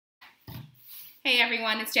Hey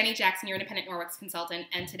everyone, it's Jenny Jackson, your independent Norwex consultant,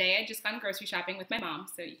 and today I just gone grocery shopping with my mom,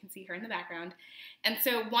 so you can see her in the background. And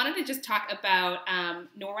so wanted to just talk about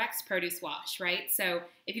Norwex produce wash, right? So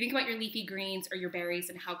if you think about your leafy greens or your berries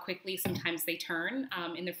and how quickly sometimes they turn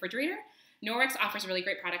in the refrigerator, Norwex offers a really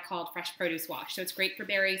great product called Fresh Produce Wash. So it's great for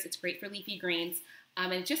berries, it's great for leafy greens,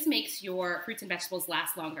 and it just makes your fruits and vegetables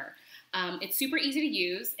last longer. It's super easy to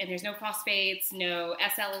use, and there's no phosphates, no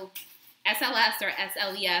SLS or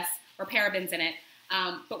SLES, or parabens in it.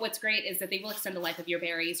 But what's great is that they will extend the life of your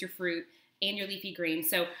berries, your fruit, and your leafy greens.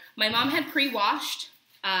 So my mom had pre-washed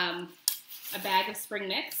a bag of spring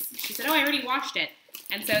mix. She said, oh, I already washed it.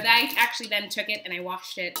 And so I actually then took it and I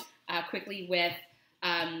washed it quickly with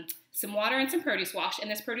some water and some produce wash. And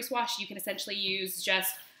this produce wash, you can essentially use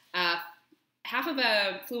just half of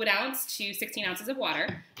a fluid ounce to 16 ounces of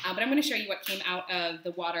water. But I'm going to show you what came out of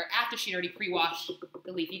the water after she'd already pre-washed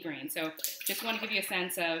the leafy greens. So just want to give you a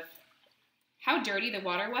sense of how dirty the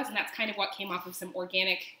water was, and that's kind of what came off of some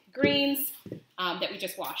organic greens that we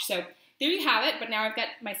just washed. So there you have it, but now I've got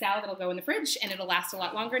my salad that'll go in the fridge, and it'll last a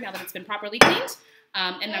lot longer now that it's been properly cleaned.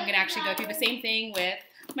 And I'm going to actually go through the same thing with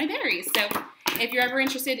my berries. So if you're ever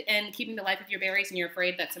interested in keeping the life of your berries and you're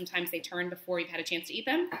afraid that sometimes they turn before you've had a chance to eat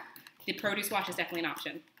them, the produce wash is definitely an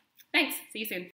option. Thanks. See you soon.